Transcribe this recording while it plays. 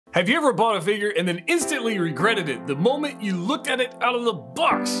Have you ever bought a figure and then instantly regretted it the moment you looked at it out of the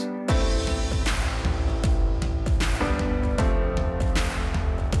box?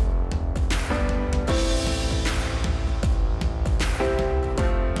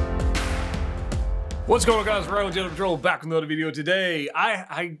 What's going on, guys? Monroe, Jedha Patrol, back with another video today.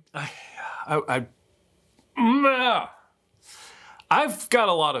 I've got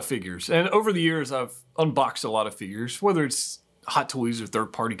a lot of figures, and over the years I've unboxed a lot of figures, whether it's Hot Toys or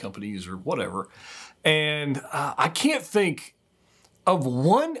third-party companies or whatever. And I cannot think of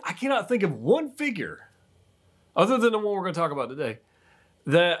one figure, other than the one we're going to talk about today,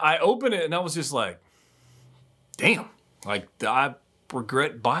 that I opened it and I was just like, damn, like I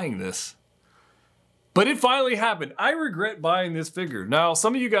regret buying this. But it finally happened. I regret buying this figure. Now,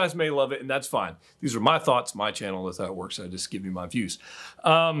 some of you guys may love it, and that's fine. These are my thoughts, my channel. That's how it works. I just give you my views.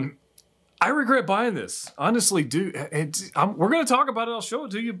 I regret buying this. Honestly, we're going to talk about it. I'll show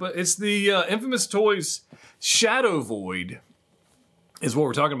it to you. But it's the Infamous Toys Shadow Void is what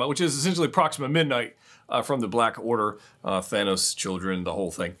we're talking about, which is essentially Proxima Midnight from the Black Order, Thanos children, the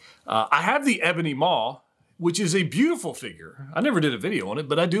whole thing. I have the Ebony Maw, which is a beautiful figure. I never did a video on it,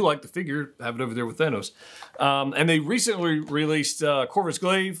 but I do like the figure. I have it over there with Thanos. And they recently released Corvus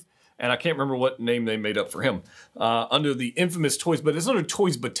Glaive, and I can't remember what name they made up for him, under the Infamous Toys, but it's under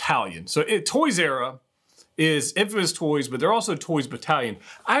Toys Battalion. So Toys Era is Infamous Toys, but they're also Toys Battalion.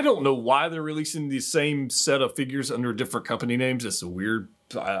 I don't know why they're releasing the same set of figures under different company names. It's a weird,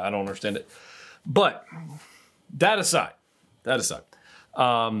 I don't understand it. But that aside,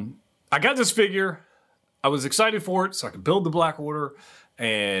 I got this figure. I was excited for it so I could build the Black Order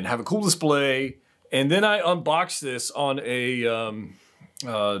and have a cool display. And then I unboxed this on a,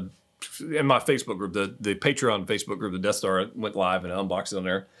 in my Facebook group, the Patreon Facebook group, the Death Star went live and I unboxed it on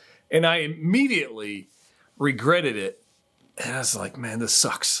there. And I immediately regretted it. And I was like, man, this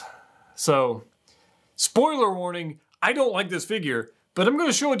sucks. So, spoiler warning, I don't like this figure, but I'm going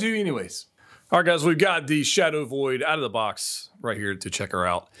to show it to you anyways. All right, guys, we've got the Shadow Void out of the box right here to check her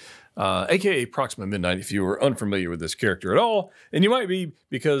out. AKA Proxima Midnight, if you were unfamiliar with this character at all. And you might be,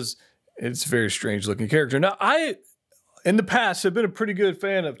 because it's a very strange looking character. Now, I, in the past, have been a pretty good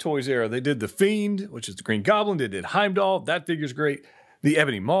fan of Toys Era. They did The Fiend, which is the Green Goblin. They did Heimdall. That figure's great. The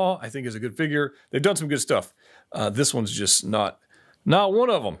Ebony Maw, I think, is a good figure. They've done some good stuff. This one's just not one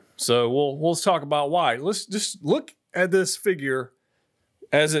of them. So we'll talk about why. Let's just look at this figure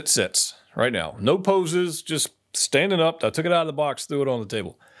as it sits right now. No poses, just standing up. I took it out of the box, threw it on the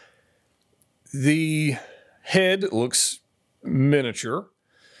table. The head looks miniature.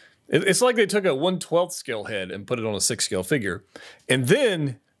 It's like they took a 1/12 scale head and put it on a 6 scale figure. And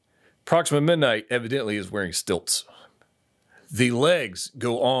then Proxima Midnight evidently is wearing stilts. The legs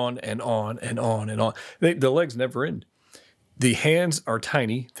go on and on and on and on. The legs never end. The hands are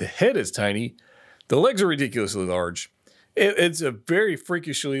tiny. The head is tiny. The legs are ridiculously large. It's a very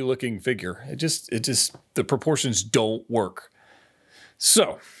freakishly looking figure. The proportions don't work.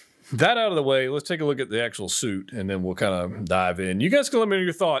 So, that out of the way, let's take a look at the actual suit, and then we'll kind of dive in. You guys can let me know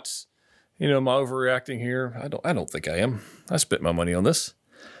your thoughts. You know, am I overreacting here? I don't think I am. I spent my money on this.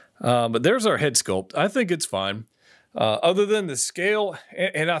 But there's our head sculpt. I think it's fine. Other than the scale,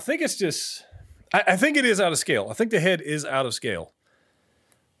 and I think it's just, I think it is out of scale. I think the head is out of scale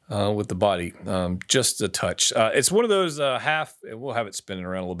with the body, just a touch. It's one of those half, and we'll have it spinning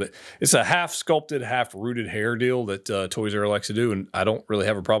around a little bit. It's a half sculpted, half rooted hair deal that Toys R Us likes to do, and I don't really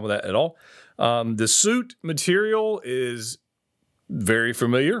have a problem with that at all. The suit material is very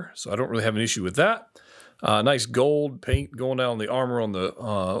familiar, so I don't really have an issue with that. Nice gold paint going down the armor on the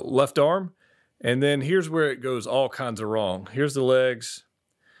left arm. And then here's where it goes all kinds of wrong. Here's the legs,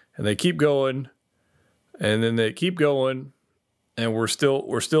 and they keep going, and then they keep going. And we're still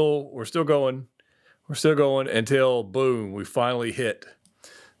going until boom, we finally hit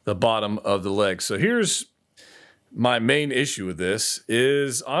the bottom of the leg. So here's my main issue with this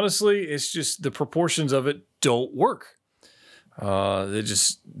is honestly, it's just the proportions of it don't work. They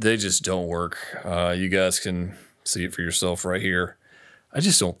just don't work. You guys can see it for yourself right here. I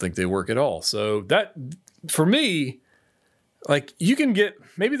just don't think they work at all. So that, for me, like you can get,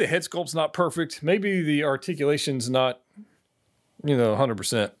 maybe the head sculpt's not perfect. Maybe the articulation's not, you know,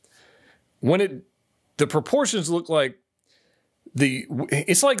 100%. When the proportions look like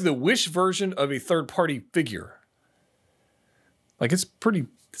it's like the Wish version of a third-party figure. Like it's pretty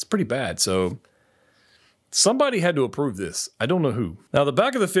bad. So somebody had to approve this. I don't know who. Now the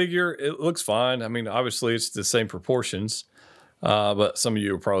back of the figure, it looks fine. I mean, obviously it's the same proportions. But some of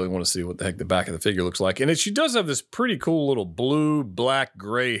you probably want to see what the heck the back of the figure looks like. And she does have this pretty cool little blue, black,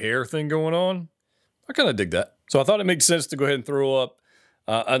 gray hair thing going on. I kind of dig that. So I thought it made sense to go ahead and throw up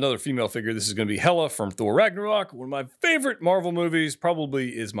Another female figure. This is going to be Hela from Thor Ragnarok, one of my favorite Marvel movies.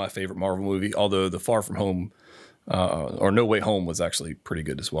 Probably is my favorite Marvel movie, although the Far From Home or No Way Home was actually pretty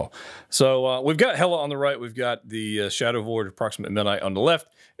good as well. So we've got Hela on the right. We've got the Shadow Void Approximate Midnight on the left.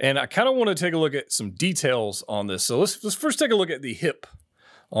 And I kind of want to take a look at some details on this. So let's first take a look at the hip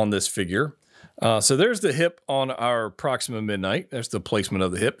on this figure. So there's the hip on our Proxima Midnight. There's the placement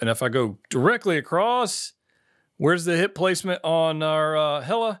of the hip. And if I go directly across, where's the hip placement on our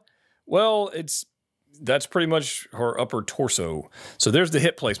Hela? Well, that's pretty much her upper torso. So there's the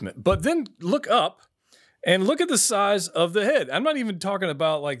hip placement. But then look up and look at the size of the head. I'm not even talking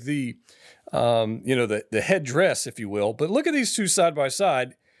about like the, you know, the headdress, if you will. But look at these two side by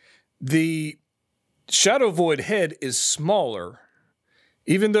side. The Shadow Void head is smaller,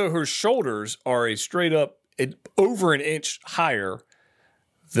 even though her shoulders are a straight up over an inch higher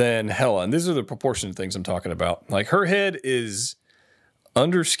than Hela. And these are the proportion things I'm talking about. Like her head is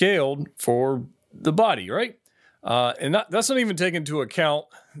underscaled for the body, right? And that's not even taking into account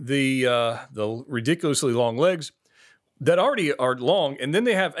the ridiculously long legs that already are long, and then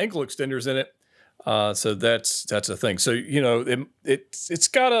they have ankle extenders in it. So that's a thing. So you know it's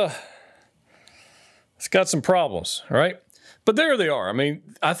got some problems, right? But there they are. I mean,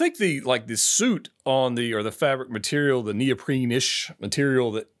 I think the suit on the fabric material, the neoprene-ish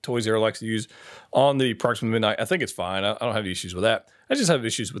material that Toys R Us likes to use on the Proxima Midnight, I think it's fine. I don't have any issues with that. I just have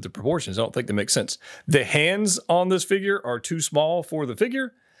issues with the proportions. I don't think they make sense. The hands on this figure are too small for the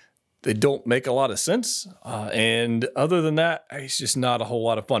figure. They don't make a lot of sense. And other than that, it's just not a whole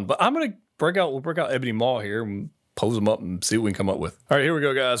lot of fun. But we'll break out Ebony Maw here and pose them up and see what we can come up with. All right, here we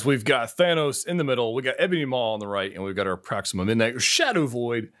go, guys. We've got Thanos in the middle. We got Ebony Maw on the right, and we've got our Proxima Midnight Shadow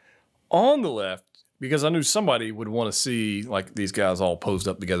Void on the left, because I knew somebody would want to see like these guys all posed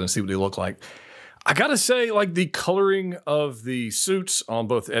up together and see what they look like. I gotta say, like the coloring of the suits on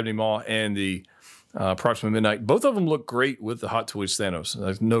both Ebony Maw and the Proxima Midnight, both of them look great with the Hot Toys Thanos.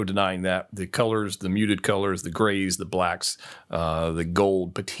 There's no denying that. The colors, the muted colors, the grays, the blacks, the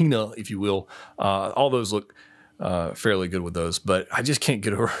gold patina, if you will, all those look fairly good with those. But I just can't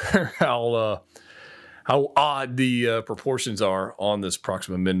get over how odd the proportions are on this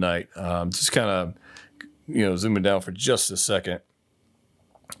Proxima Midnight. Just kind of, you know, zooming down for just a second.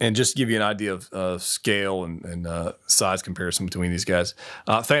 And just to give you an idea of scale and size comparison between these guys.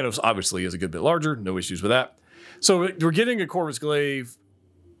 Thanos obviously is a good bit larger. No issues with that. So we're getting a Corvus Glaive.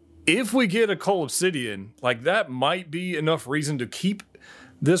 If we get a Cull Obsidian, like that might be enough reason to keep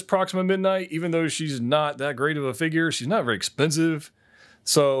this Proxima Midnight, even though she's not that great of a figure. She's not very expensive.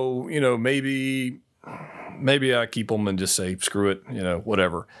 So, you know, maybe I keep them and just say, screw it, you know,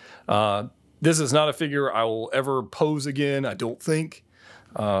 whatever. This is not a figure I will ever pose again, I don't think.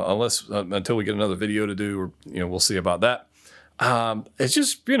 Unless until we get another video to do, or you know, we'll see about that. It's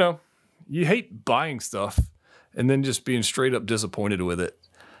just, you know, you hate buying stuff and then just being straight up disappointed with it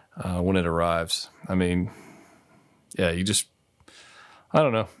when it arrives. I mean, yeah, you just, I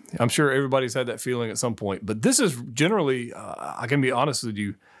don't know. I'm sure everybody's had that feeling at some point, but this is generally, I can be honest with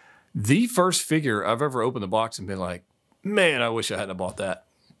you, the first figure I've ever opened the box and been like, man, I wish I hadn't bought that.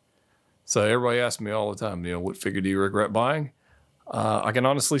 So everybody asks me all the time, you know, what figure do you regret buying? I can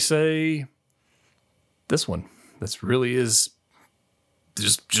honestly say this one. This really is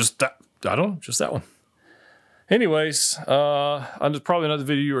just that. I don't know, just that one. Anyways, I'm just probably not the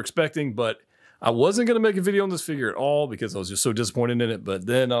video you were expecting, but I wasn't going to make a video on this figure at all because I was just so disappointed in it. But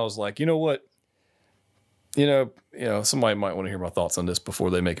then I was like, you know what? You know, somebody might want to hear my thoughts on this before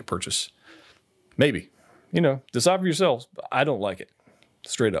they make a purchase. Maybe. You know, decide for yourselves. But I don't like it.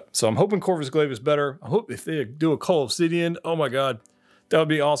 Straight up. So I'm hoping Corvus Glaive is better. I hope if they do a Cull Obsidian, oh my God, that would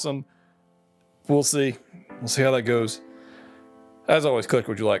be awesome. We'll see. We'll see how that goes. As always, click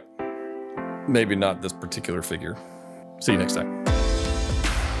what you like. Maybe not this particular figure. See you next time.